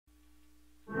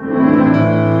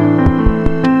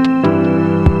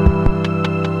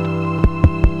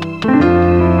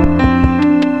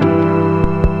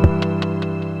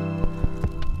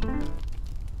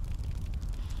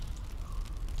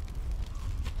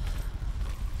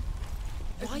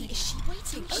Why is she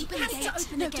waiting? Open the gate.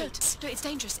 Open the gate. No, it's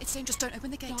dangerous. It's dangerous. Don't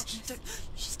open the gate. Darkness. Don't.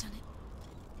 She's done it.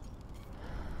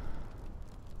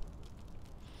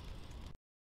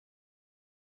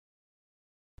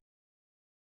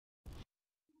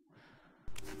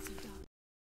 It's so dark.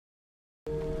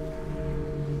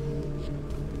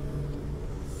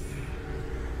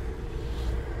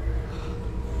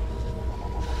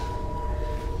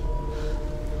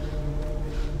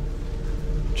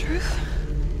 Truth?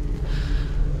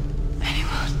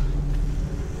 Anyone?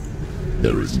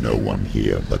 There is no one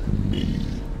here but me.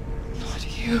 Not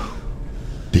you.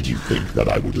 Did you think that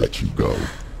I would let you go?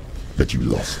 That you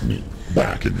lost me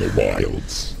back in the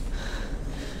wilds?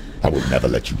 I will never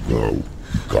let you go.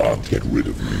 You can't get rid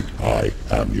of me. I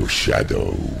am your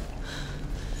shadow.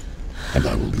 And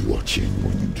I will be watching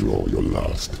when you draw your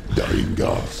last dying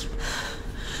gasp.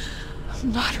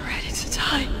 I'm not ready to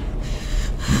die.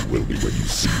 You will be when you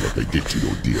see what they did to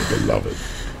your dear beloved.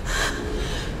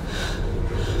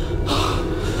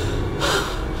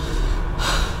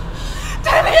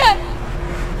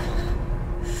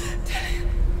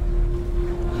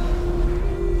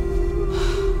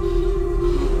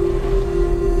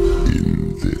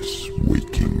 In this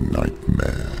waking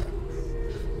nightmare,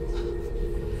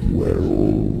 where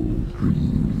all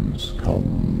dreams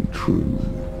come true,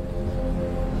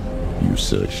 you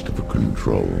searched for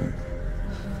control,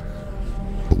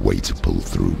 a way to pull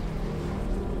through.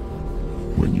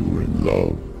 When you were in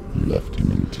love, you left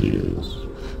him in tears,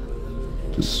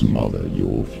 to smother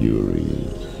your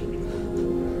furies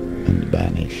and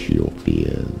banish your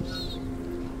fears.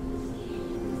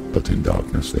 But in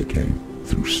darkness they came,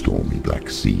 through stormy black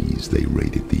seas they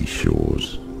raided these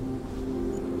shores.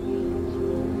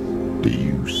 Do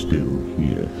you still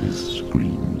hear his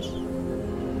screams?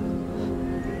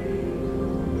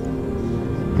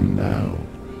 And now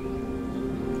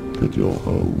that you're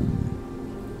home,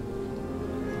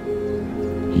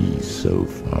 he's so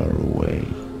far away.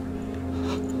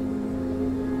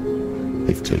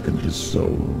 They've taken his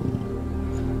soul.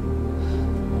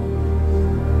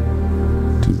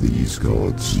 To these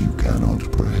gods you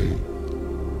cannot pray.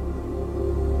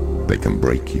 They can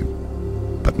break you,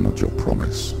 but not your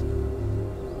promise.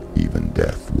 Even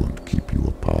death won't keep you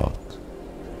apart.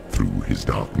 Through his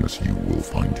darkness you will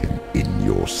find him. In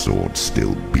your sword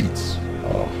still beats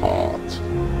a heart.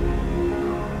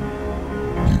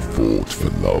 You fought for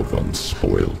love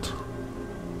unspoilt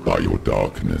by your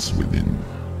darkness within.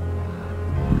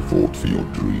 You fought for your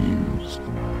dreams.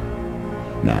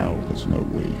 Now there's no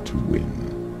way to win.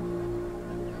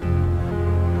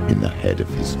 In the head of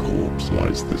his corpse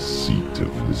lies the seat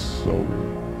of his soul.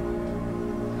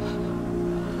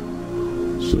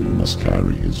 So you must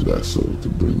carry his vessel to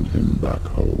bring him back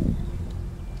home.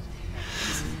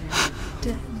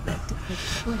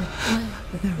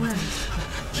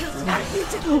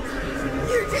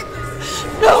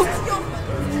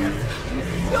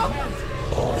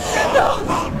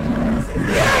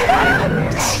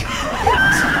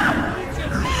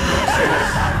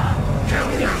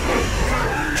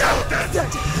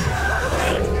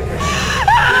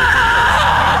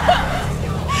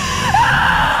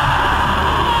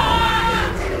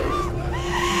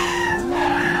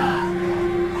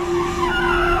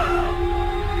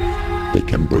 They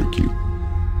can break you,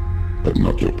 but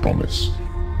not your promise.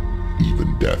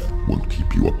 Even death won't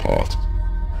keep you apart.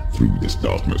 Through this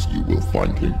darkness you will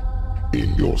find him.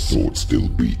 In your sword still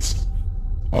beats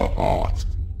a heart.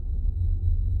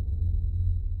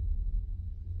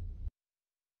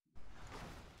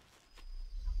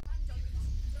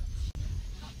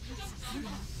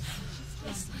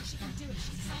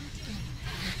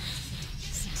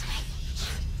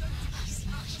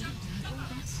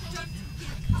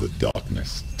 The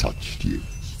darkness touched you.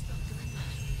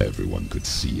 Everyone could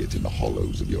see it in the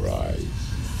hollows of your eyes.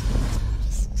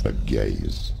 A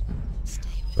gaze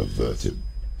averted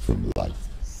from life.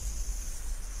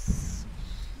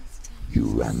 You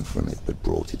ran from it but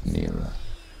brought it nearer,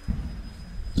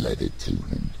 led it to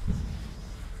him.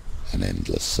 An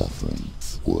endless suffering,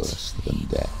 worse than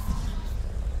death.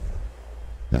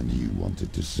 And you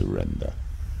wanted to surrender,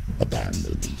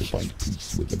 abandon to find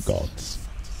peace with the gods.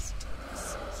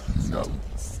 No.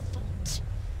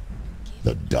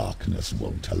 The darkness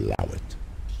won't allow it.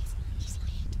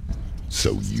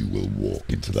 So you will walk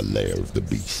into the lair of the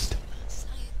beast.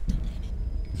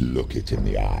 Look it in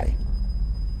the eye,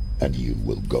 and you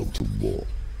will go to war.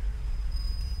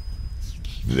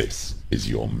 This is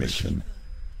your mission.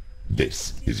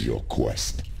 This is your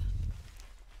quest.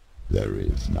 There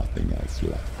is nothing else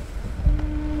left.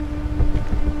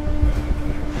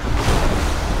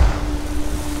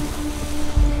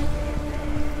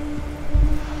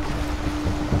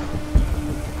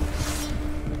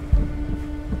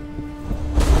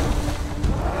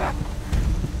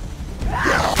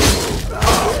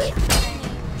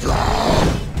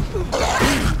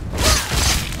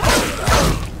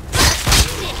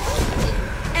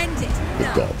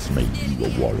 gods made you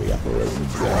a warrior for a reason.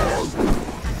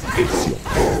 It's your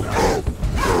fault.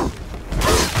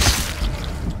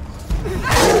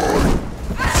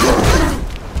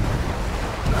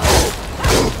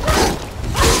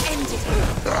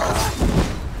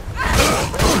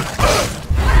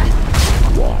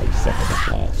 Why suffer the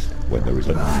past when there is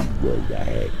a new road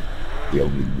ahead? The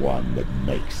only one that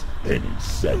makes any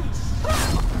sense.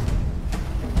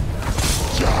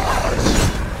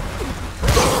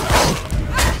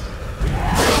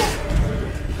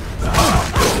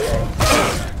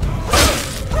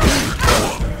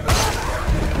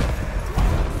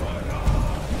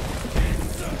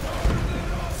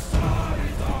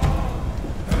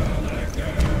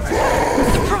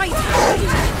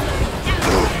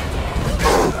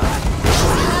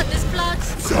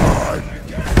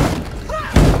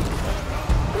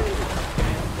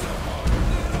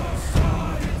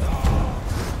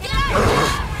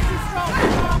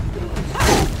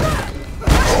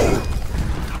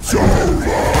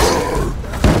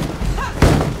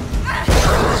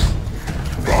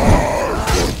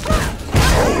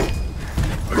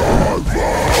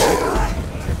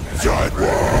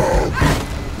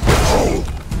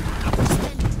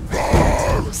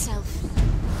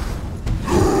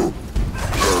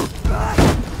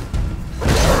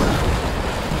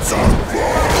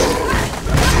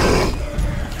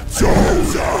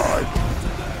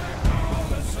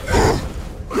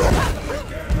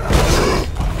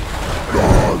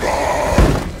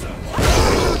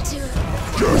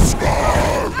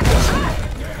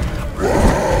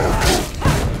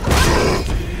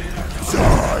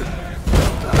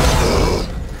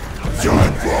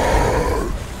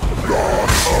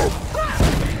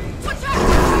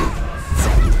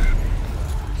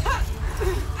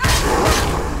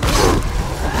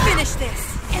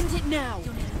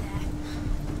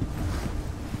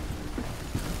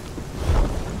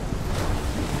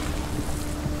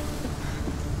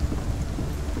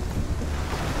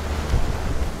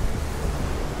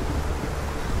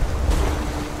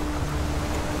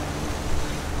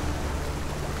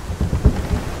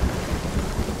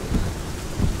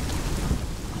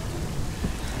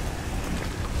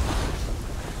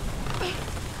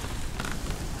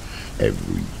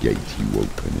 Every gate you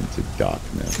open into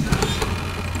darkness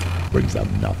brings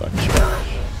another change.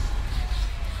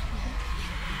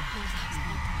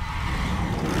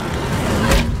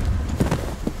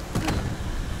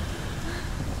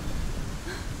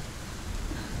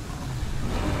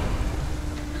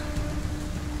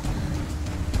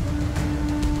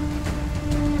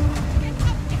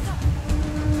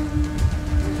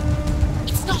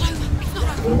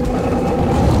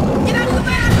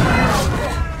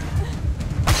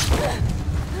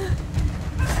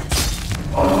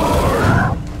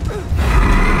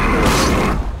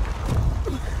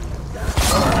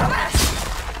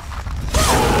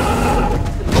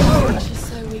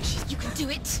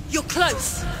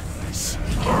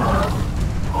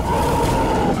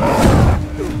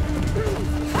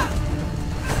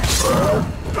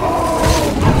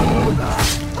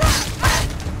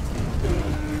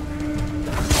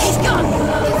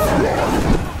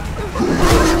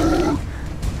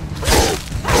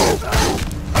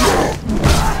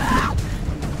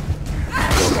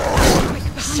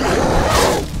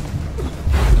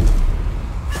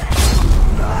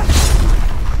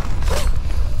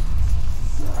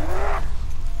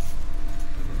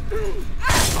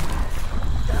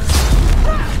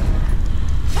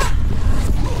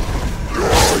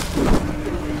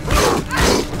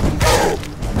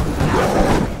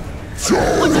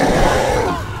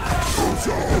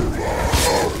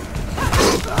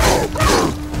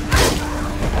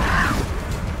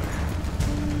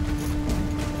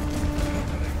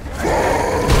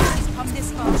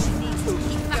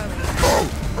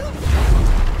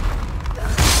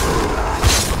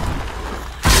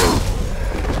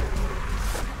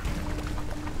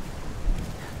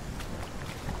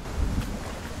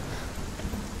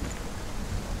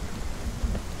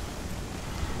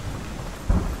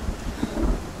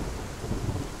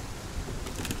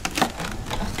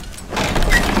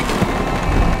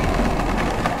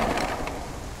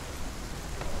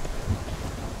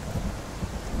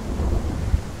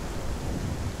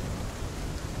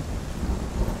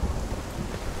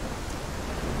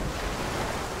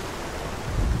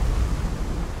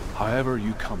 However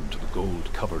you come to the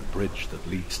gold-covered bridge that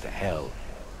leads to Hell,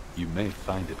 you may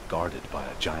find it guarded by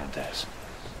a giantess.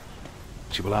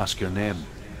 She will ask your name.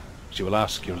 She will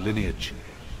ask your lineage.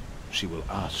 She will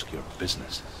ask your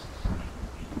business.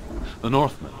 The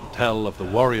Northmen tell of the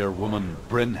warrior woman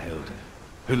Brynhild,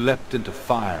 who leapt into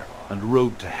fire and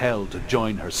rode to Hell to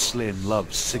join her slain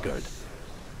love Sigurd.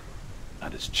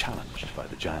 and is challenged by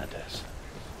the giantess.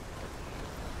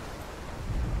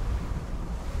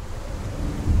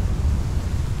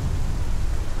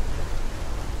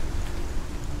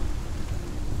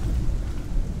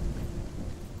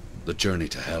 The journey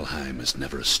to Helheim is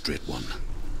never a straight one.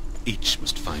 Each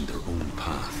must find their own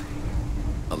path.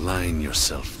 Align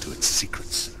yourself to its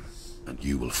secrets, and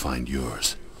you will find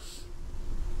yours.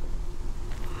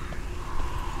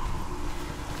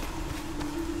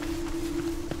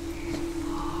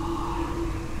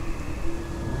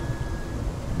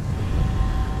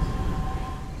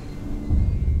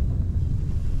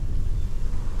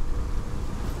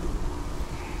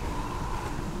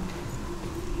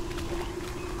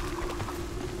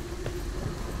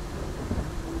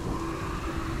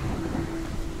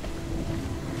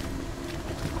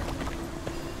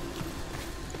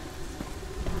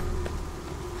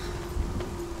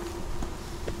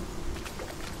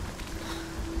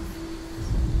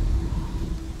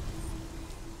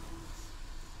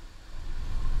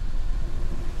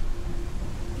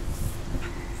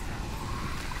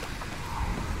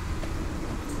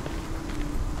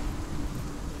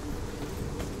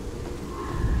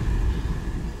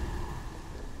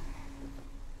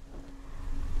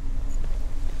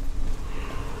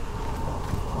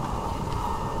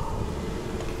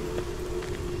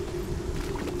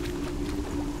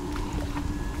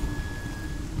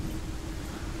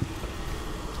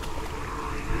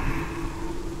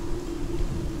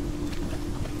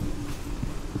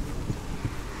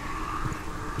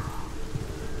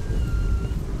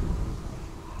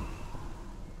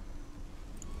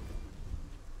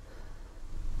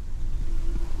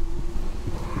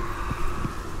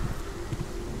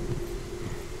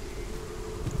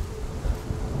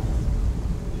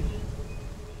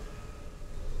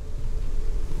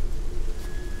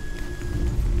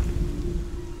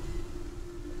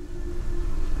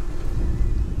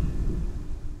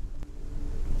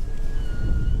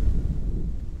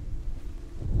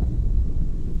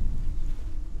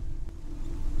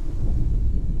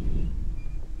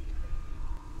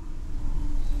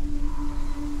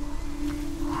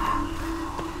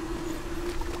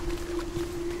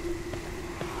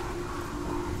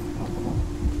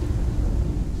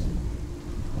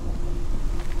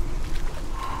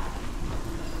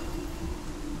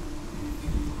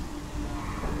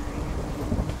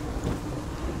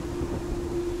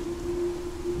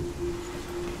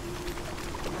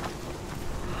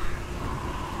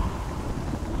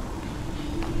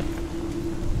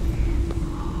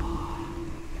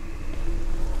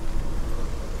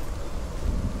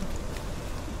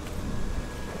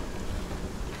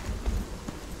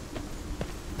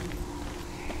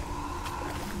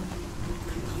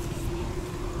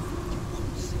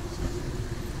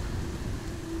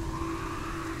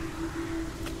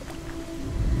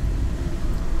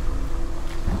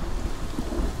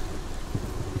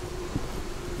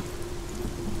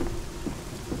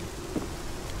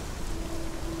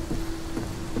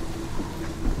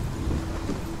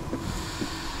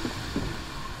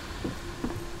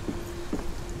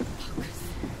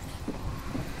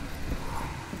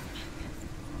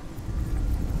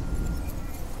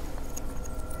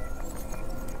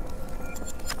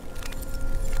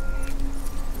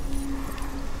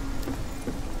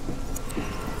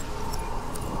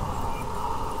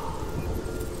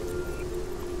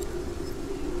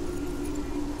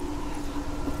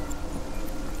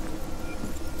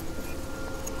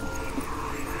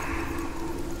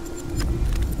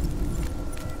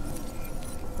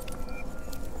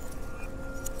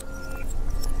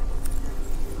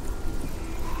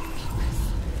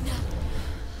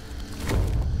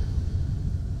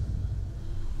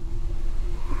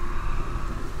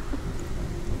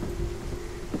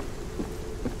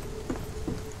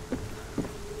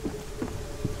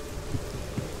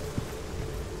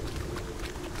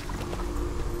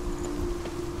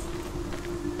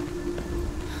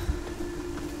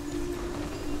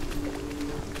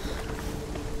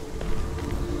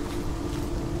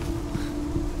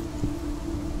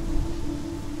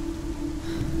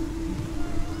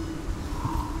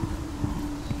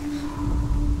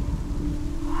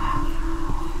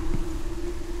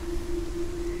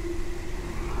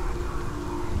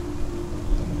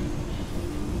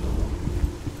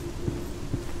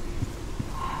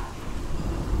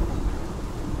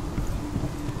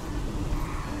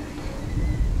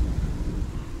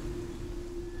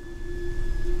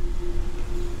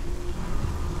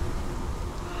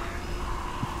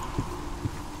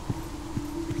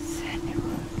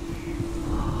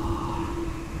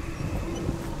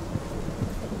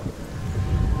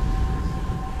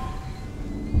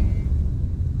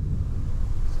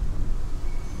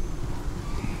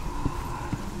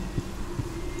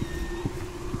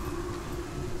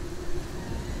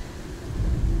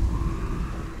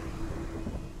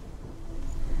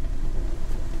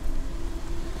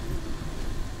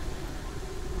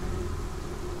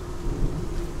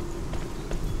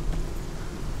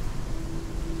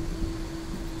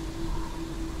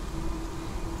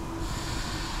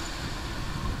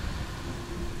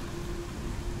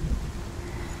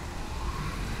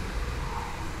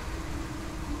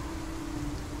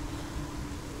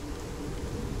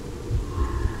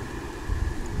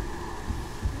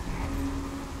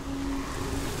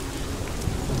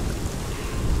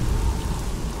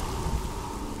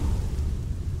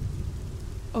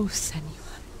 Oh, Senua.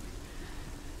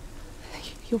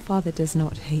 Your father does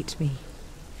not hate me.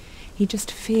 He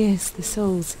just fears the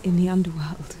souls in the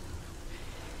underworld.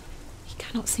 He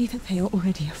cannot see that they are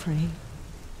already afraid.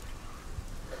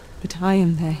 But I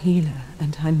am their healer,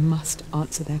 and I must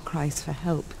answer their cries for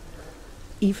help,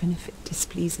 even if it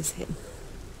displeases him.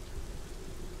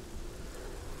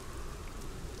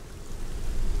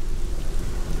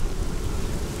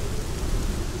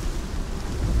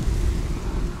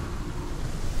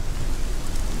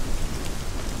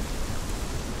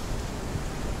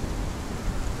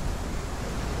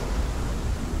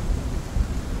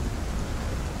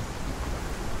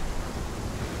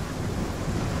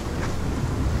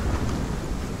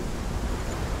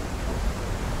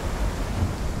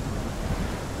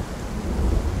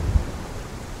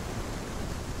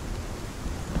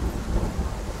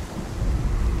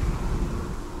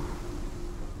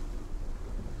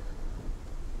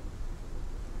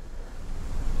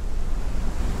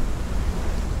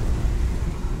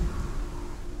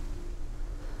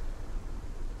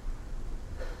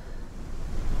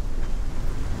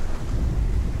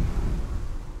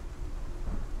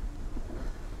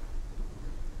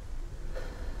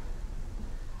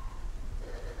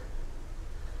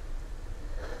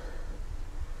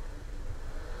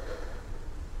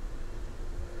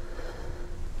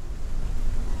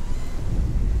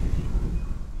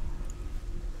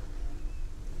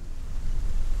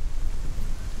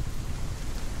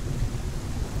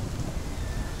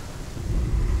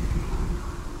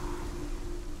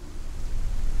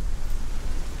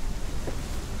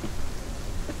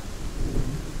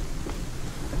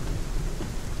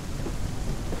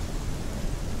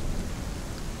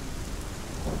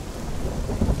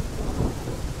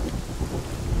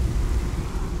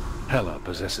 Hela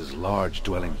possesses large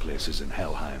dwelling places in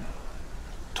Helheim.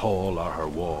 Tall are her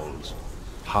walls,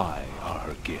 high are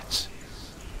her gates.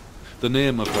 The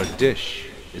name of her dish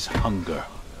is hunger.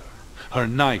 Her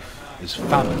knife is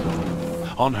famine.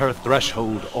 On her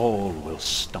threshold all will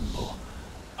stumble.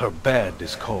 Her bed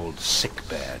is called sick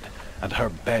bed, and her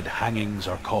bed hangings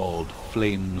are called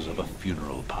flames of a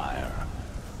funeral pyre.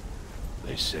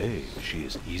 They say she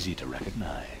is easy to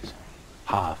recognize,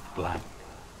 half black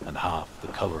and half the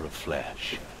color of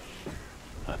flesh,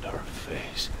 and her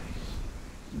face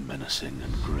menacing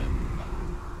and grim.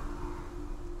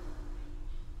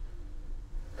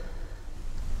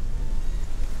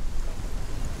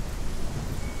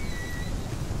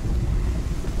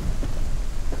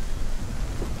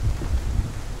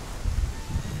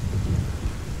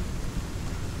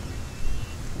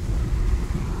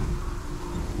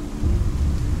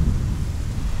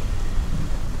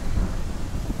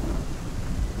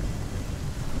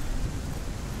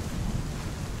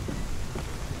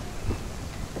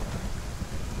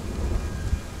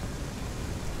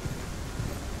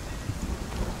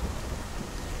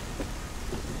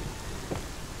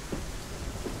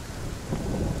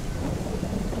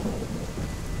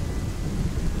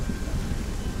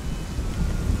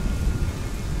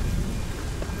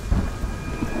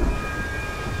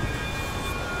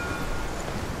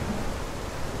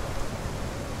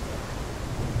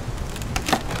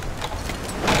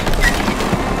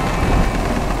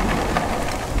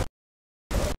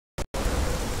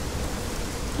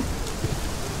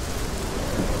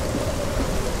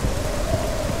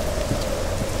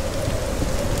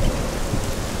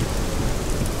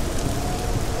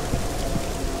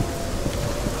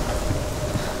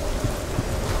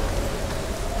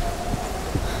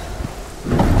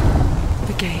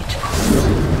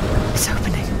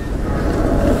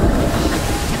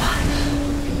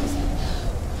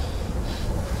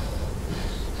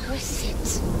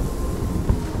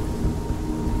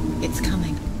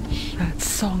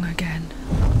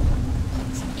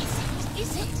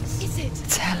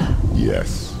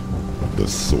 Yes, the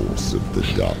source of the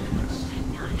darkness.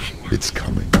 It's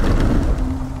coming.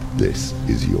 This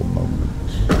is your moment.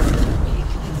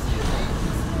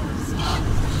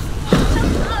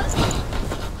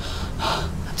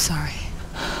 I'm sorry.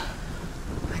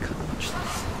 I can't watch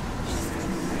this.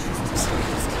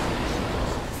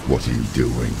 What are you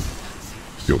doing?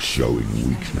 You're showing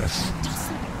weakness.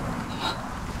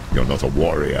 You're not a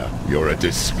warrior. You're a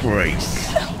disgrace.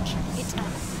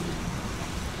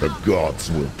 The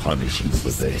gods will punish you for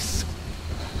this.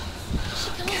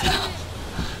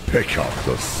 Pick up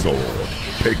the sword.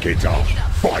 Pick it up.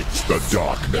 Fight the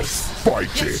darkness.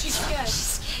 Fight it.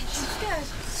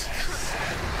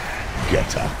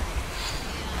 Get up.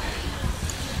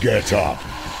 Get up.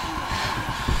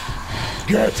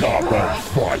 Get up and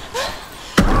fight.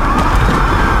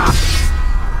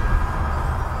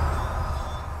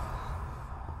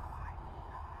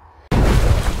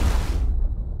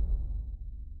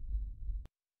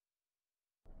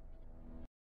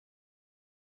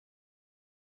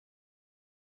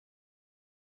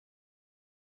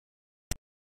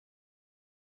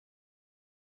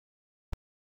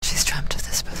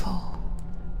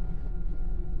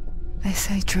 They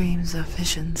say dreams are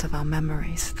visions of our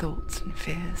memories, thoughts and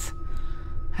fears,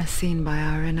 as seen by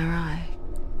our inner eye.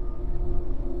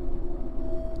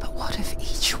 But what if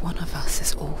each one of us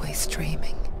is always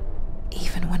dreaming,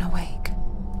 even when awake,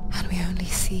 and we only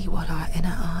see what our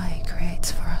inner eye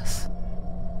creates for us?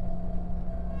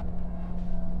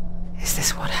 Is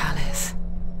this what hell is?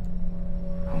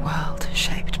 A world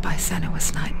shaped by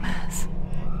Senua's nightmares?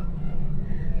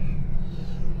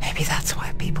 Maybe that's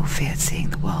why people feared seeing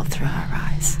the world through her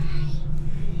eyes.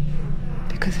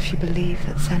 Because if you believe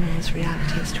that Senua's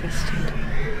reality is twisted,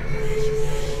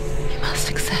 you must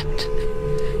accept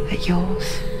that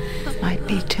yours might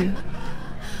be too.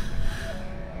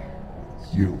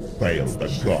 You failed the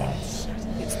gods.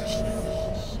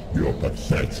 You're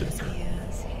pathetic.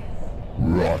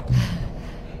 Rotten.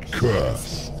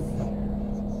 Cursed.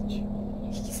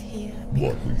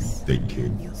 What were you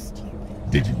thinking?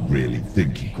 Did you really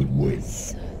think you could win?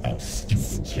 How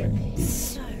stupid can you be?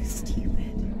 So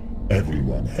stupid.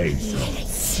 Everyone hates her.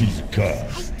 She's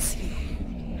cursed.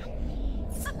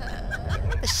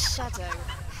 The shadow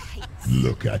hates.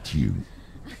 Look at you.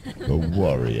 A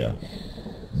warrior.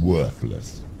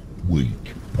 Worthless.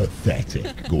 Weak.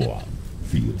 Pathetic. Go on.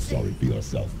 Feel sorry for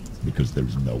yourself, because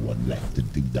there's no one left to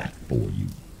do that for you.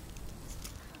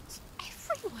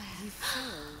 Everywhere. You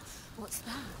fooled. What's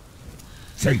that?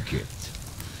 Take it.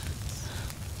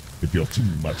 If you're too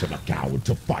much of a coward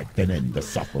to fight, then end the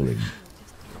suffering.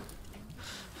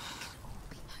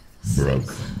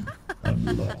 Broken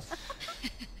and lost.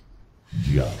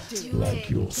 Just like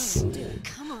your sword.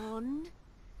 Come on.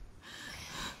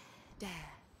 Dare.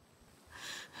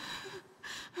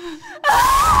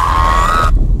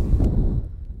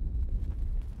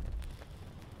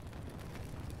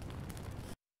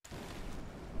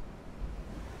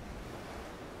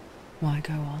 Why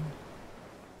go on,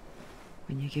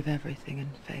 when you give everything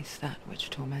and face that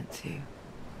which torments you,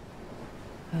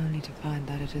 only to find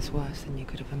that it is worse than you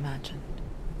could have imagined?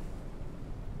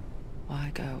 Why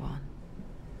go on?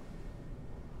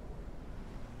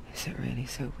 Is it really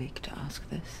so weak to ask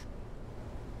this?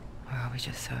 Or are we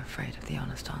just so afraid of the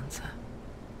honest answer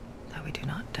that we do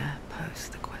not dare pose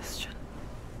the question?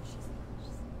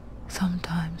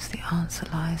 Sometimes the answer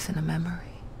lies in a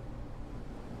memory,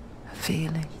 a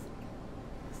feeling,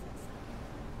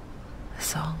 a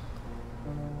song.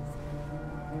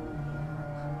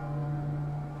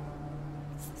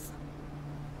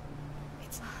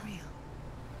 It's not real.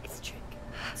 It's a trick.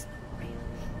 It's not real.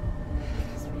 It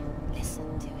is real.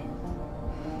 Listen to it.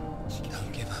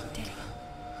 Don't give up. Daddy.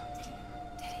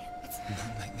 Daddy. It's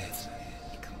Not like this.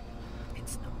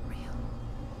 It's not real.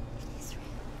 It is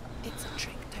real. It's a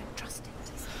trick. Don't trust it.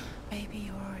 Maybe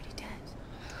you're already dead.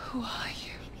 Who are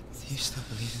you? Do you still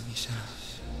believe in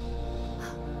yourself?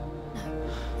 No,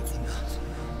 it's not.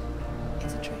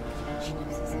 It's a trick. She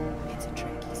knows it's a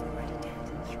trick. He's already dead.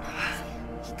 He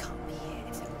can't be here.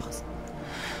 It's impossible.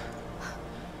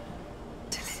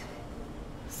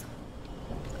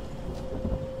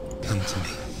 Come to me.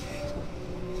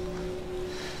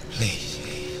 Please.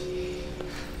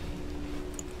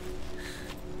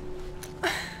 The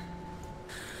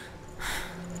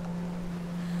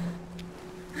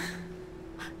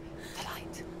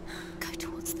light. Go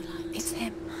towards the light. It's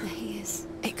him. There he is.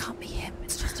 It can't be him.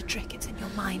 It's just a trick. It's in your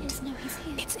mind. Yes, no, he's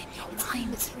here. It's in your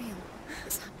mind. It's real.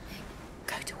 It's happening.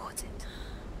 Go towards it.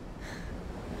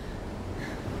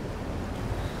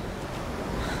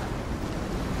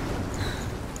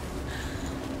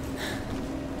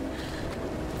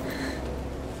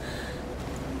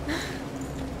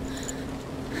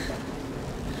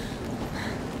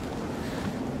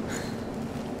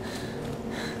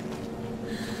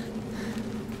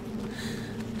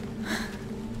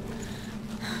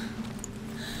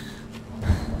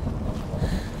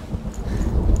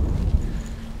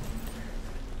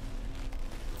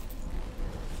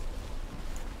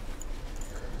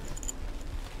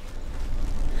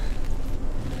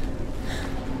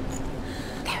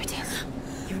 There it is.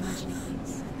 You're imagining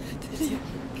things.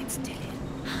 It's Dylan.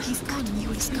 He's gone.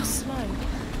 He's gone. Slow.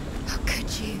 How could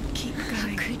you? Keep going.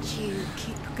 How could you?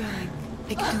 Keep going.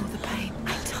 Ignore the pain.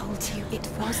 I told you it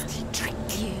was to trick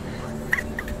you.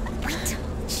 I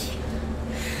told you.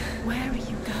 Where are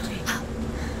you going? Up.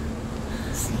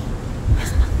 See,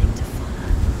 there's nothing to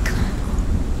follow. Come on.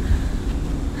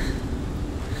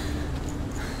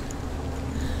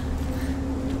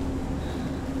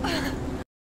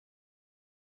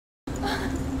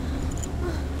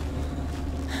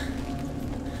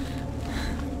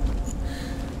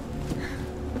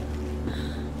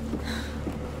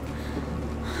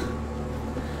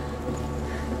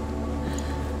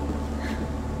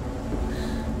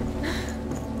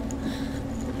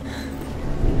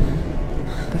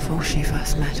 Before she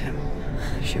first met him,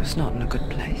 she was not in a good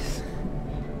place.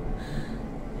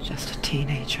 Just a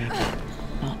teenager, but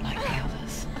not like the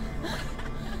others.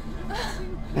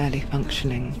 Barely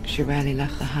functioning, she rarely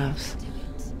left the house.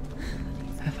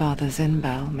 Her father's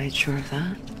in-bell made sure of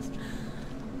that.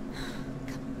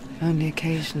 Only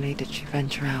occasionally did she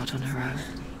venture out on her own,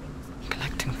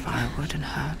 collecting firewood and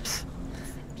herbs.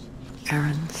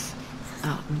 Errands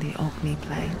out in the Orkney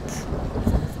Plains.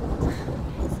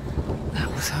 That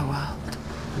was her world.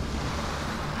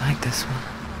 Like this one.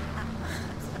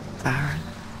 Barren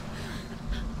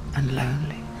and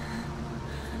lonely.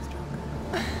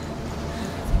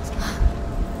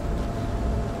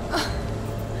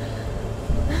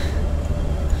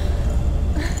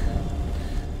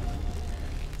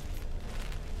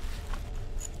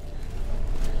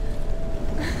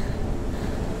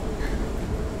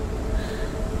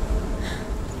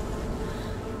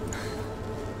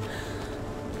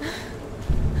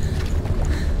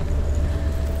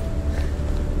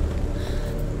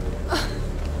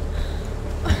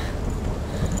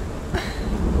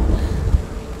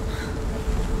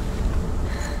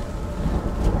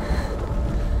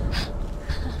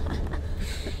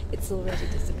 Already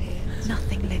disappeared.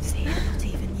 Nothing lives here, not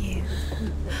even you.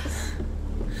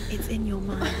 It's in your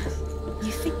mind.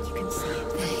 You think you can see it,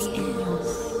 but it's in your mind.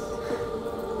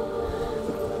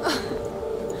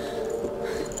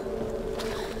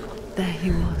 There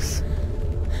he was,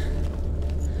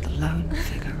 the lone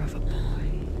figure of a boy.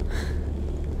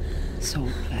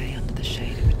 Sword play under the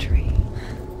shade of a tree.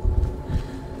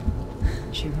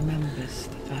 She remembers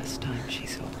the first time she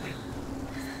saw him.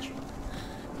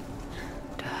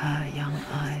 Her young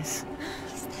eyes,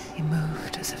 he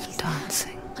moved as if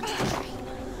dancing,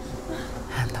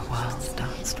 and the world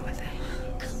danced with him.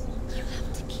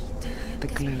 The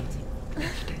gloom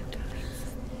lifted,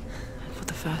 and for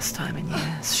the first time in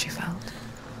years she felt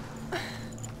a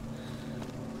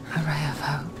ray of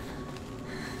hope.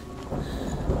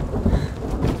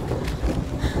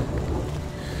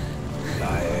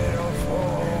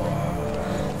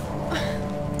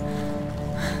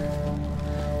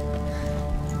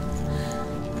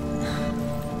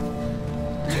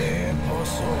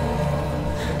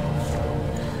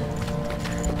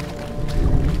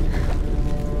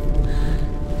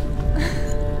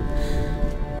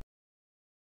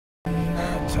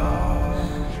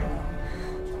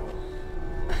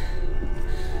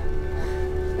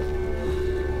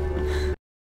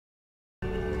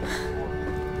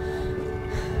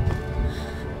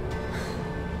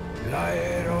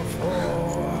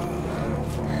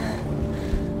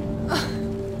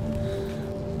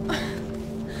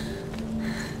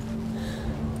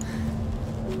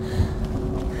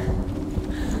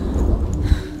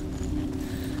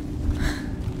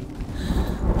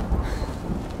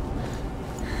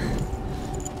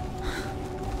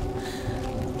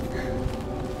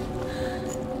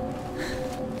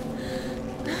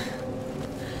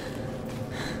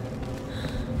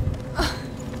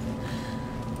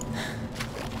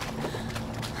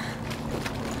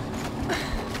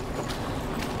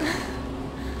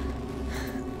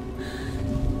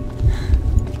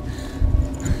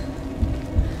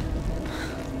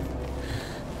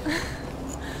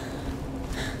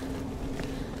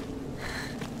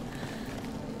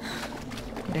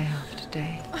 Day after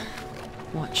day,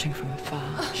 watching from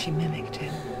afar, she mimicked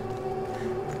him,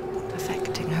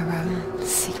 perfecting her own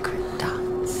secret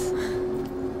dance,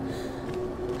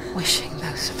 wishing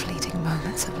those fleeting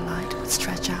moments of light would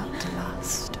stretch out to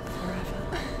last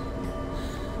forever.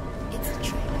 It's a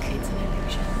trick. It's an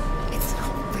illusion. It's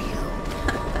not real.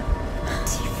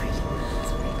 Do you really?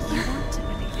 You want to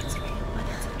believe it's real, but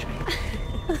it's a trick.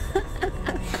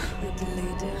 You're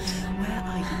deluded. Where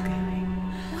are you going?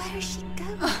 Where is she going?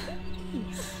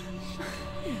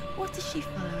 What is she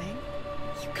following?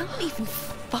 You can't even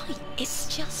fight.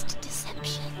 It's just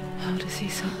deception. How does he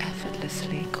so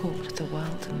effortlessly court the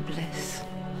world and bliss?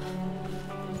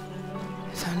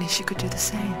 If only she could do the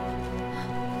same.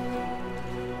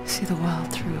 See the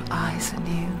world through eyes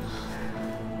anew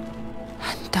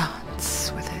and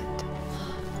dance with it,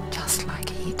 just like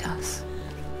he does.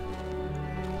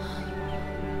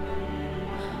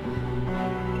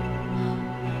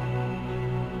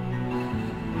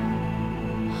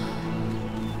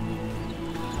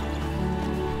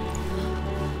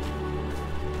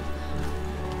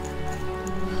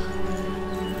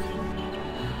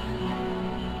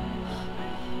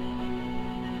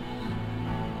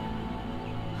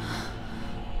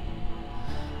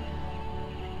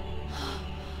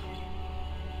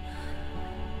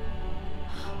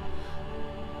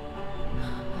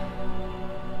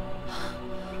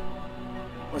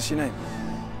 What's your name?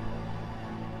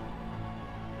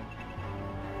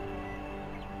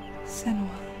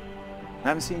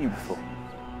 haven't seen you before.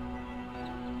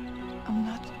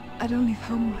 I don't leave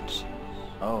home much.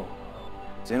 Oh,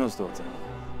 Zenua's daughter.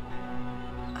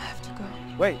 I have to go.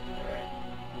 Wait.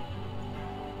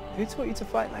 Who taught you to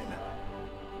fight like that?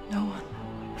 No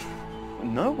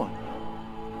one. No one?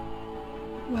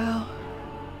 Well,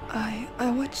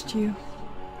 I watched you,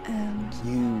 and...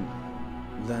 You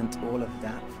learnt all of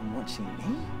that from watching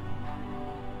me?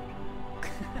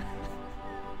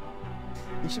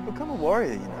 You should become a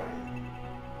warrior, you know.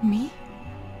 Me?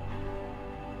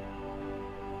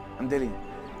 I'm Dillian.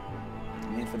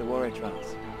 I'm here for the warrior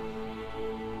trials.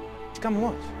 Just come and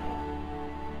watch.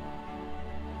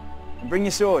 And bring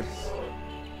your sword.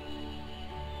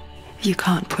 You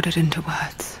can't put it into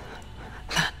words.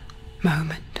 That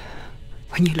moment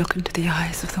when you look into the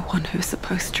eyes of the one who is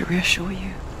supposed to reassure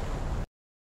you,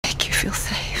 make you feel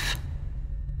safe.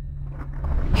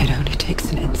 It only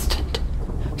takes an instant.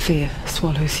 Fear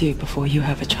swallows you before you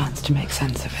have a chance to make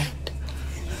sense of it.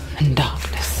 And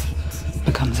darkness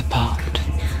becomes a part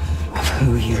of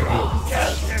who you are.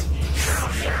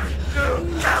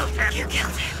 You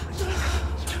killed him.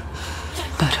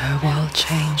 But her world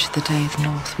changed the day the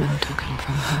Northmen took him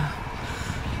from her.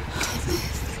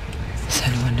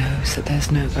 Senua knows that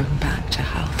there's no going back to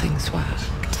how things were.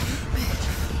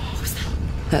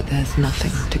 That there's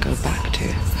nothing to go back to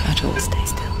at all. Stay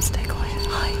still, stay quiet,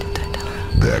 hide, don't tell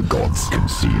her. Their gods can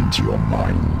see into your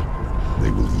mind. They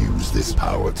will use this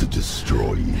power to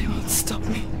destroy you. They won't stop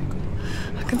me.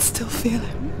 I can still feel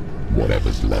him.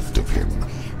 Whatever's left of him,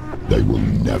 they will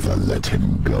never let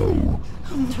him go.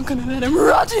 I'm not gonna let him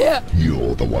rot here!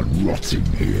 You're the one rotting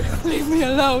here. Leave me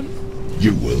alone!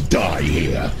 You will die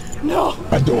here. No!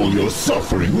 And all your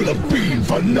suffering will have been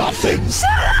for nothing. Shut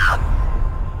up!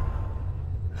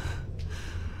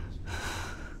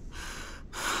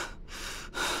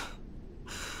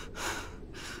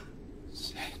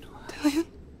 Dillian?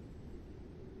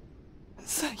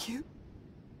 Is that you?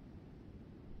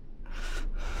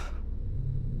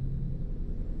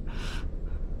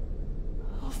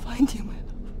 I'll find you, my love.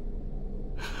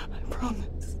 I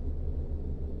promise.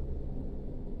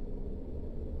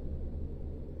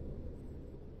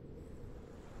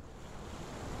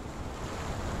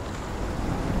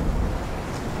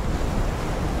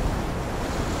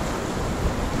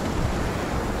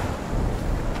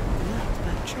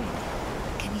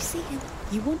 Can you see him?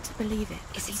 You want to believe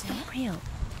it. Is he not real?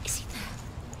 Is he there?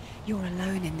 You're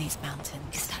alone in these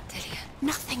mountains. Is that Dillian?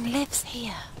 Nothing lives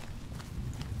here.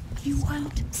 You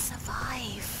won't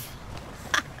survive.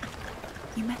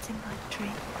 You met him by the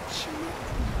tree. She met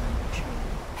him by the tree.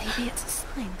 Maybe it's a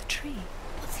sign, the tree.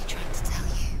 What's he trying to tell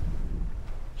you?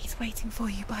 He's waiting for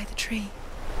you by the tree.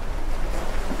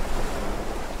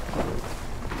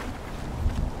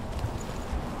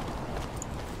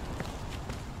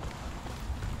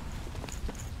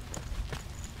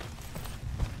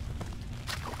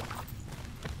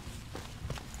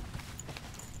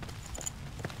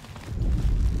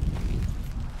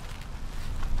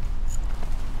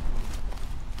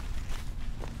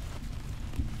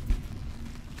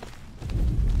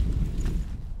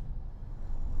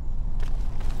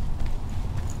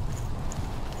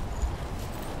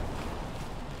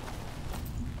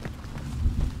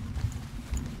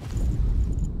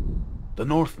 The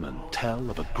Northmen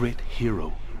tell of a great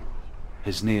hero.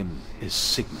 His name is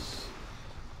Sigmund.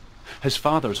 His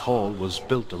father's hall was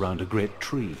built around a great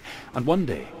tree, and one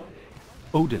day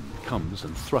Odin comes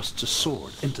and thrusts a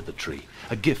sword into the tree,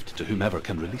 a gift to whomever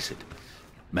can release it.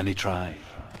 Many try,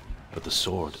 but the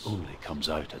sword only comes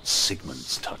out at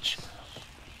Sigmund's touch.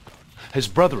 His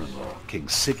brother-in-law, King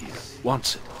Siggeir,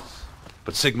 wants it,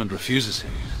 but Sigmund refuses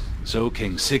him, so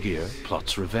King Siggeir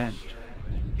plots revenge.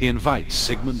 He invites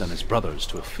Sigmund and his brothers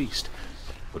to a feast,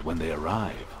 but when they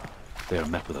arrive, they are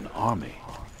met with an army,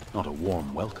 not a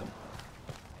warm welcome.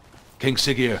 King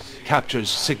Siggeir captures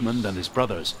Sigmund and his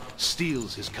brothers,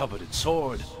 steals his coveted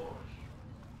sword,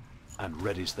 and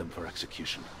readies them for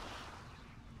execution.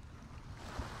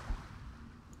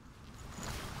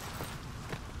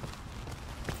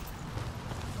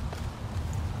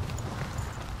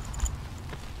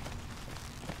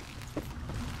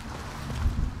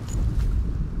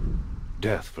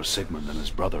 Death for Sigmund and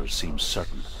his brothers seems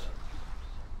certain.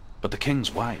 But the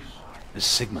king's wife is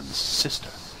Sigmund's sister,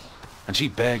 and she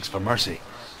begs for mercy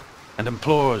and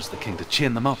implores the king to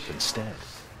chain them up instead.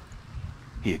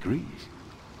 He agrees.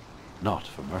 Not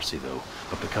for mercy, though,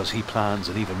 but because he plans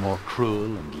an even more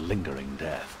cruel and lingering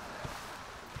death.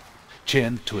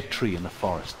 Chained to a tree in the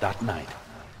forest that night,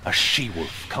 a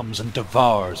she-wolf comes and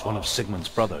devours one of Sigmund's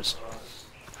brothers.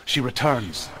 She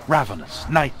returns, ravenous,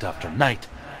 night after night,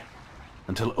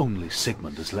 until only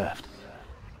Sigmund is left.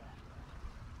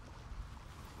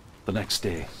 The next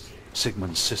day,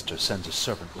 Sigmund's sister sends a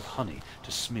servant with honey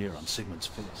to smear on Sigmund's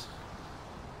face.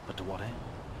 But to what end?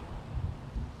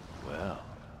 Well,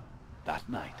 that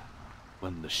night,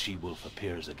 when the she-wolf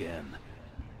appears again,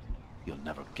 you'll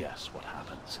never guess what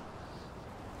happens.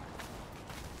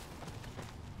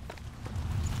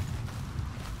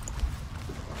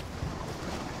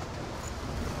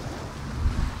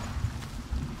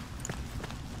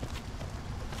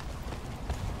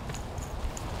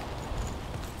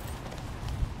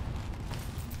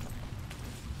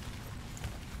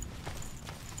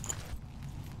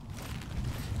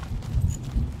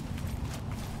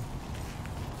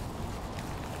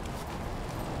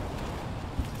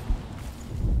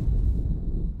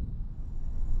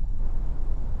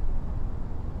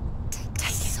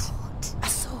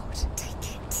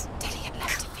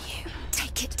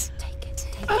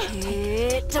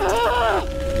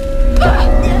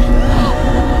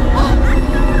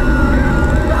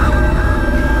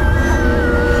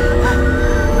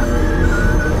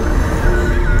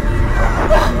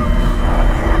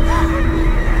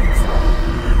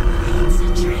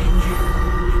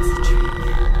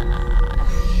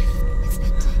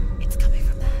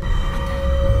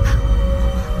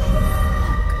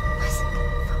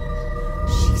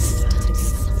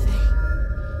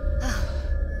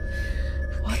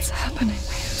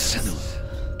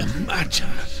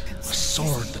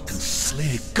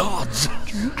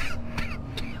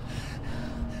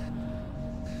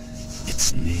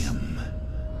 Its name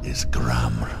is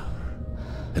Gramr.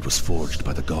 It was forged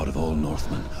by the god of all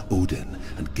Northmen, Odin,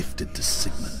 and gifted to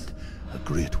Sigmund, a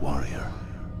great warrior.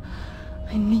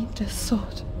 I need this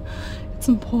sword. It's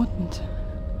important.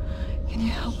 Can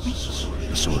you help me?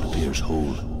 The sword appears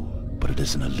whole, but it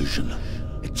is an illusion.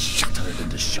 It shattered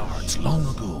into shards long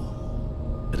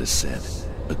ago. It is said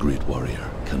a great warrior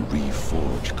can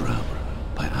reforge Gramr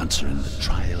by answering the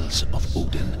trials of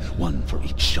Odin, one for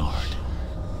each shard.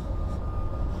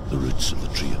 The roots of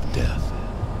the Tree of Death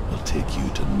will take you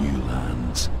to new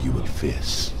lands. You will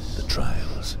face the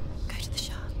trials. Go to the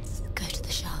shards. Go to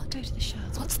the shard. Go to the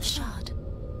shards. What's the shard?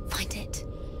 Find it.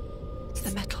 It's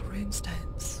the metal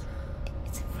runestones.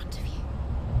 It's in front of you.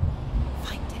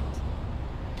 Find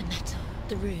it. The metal.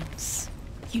 The runes.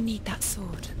 You need that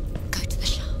sword. Go to the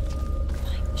shard.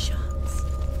 Find the shards.